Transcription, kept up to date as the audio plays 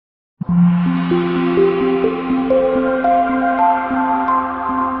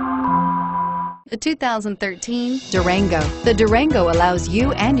The 2013 Durango. The Durango allows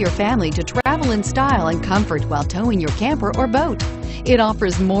you and your family to travel in style and comfort while towing your camper or boat. It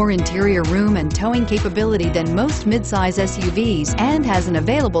offers more interior room and towing capability than most midsize SUVs and has an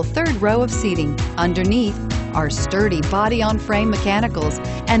available third row of seating. Underneath are sturdy body-on-frame mechanicals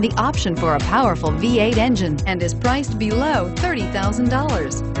and the option for a powerful V8 engine, and is priced below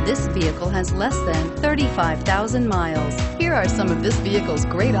 $30,000. This vehicle has less than 35,000 miles. Here are some of this vehicle's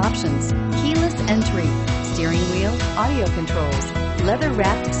great options: keyless entry, steering wheel audio controls,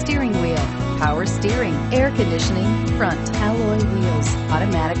 leather-wrapped steering wheel, power steering, air conditioning, front alloy wheels,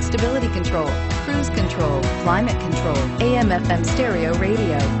 automatic stability control, cruise control, climate control, AM/FM stereo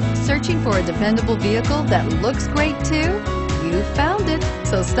radio. Searching for a dependable vehicle that looks great too? You found it,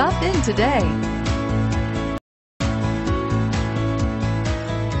 so stop in today.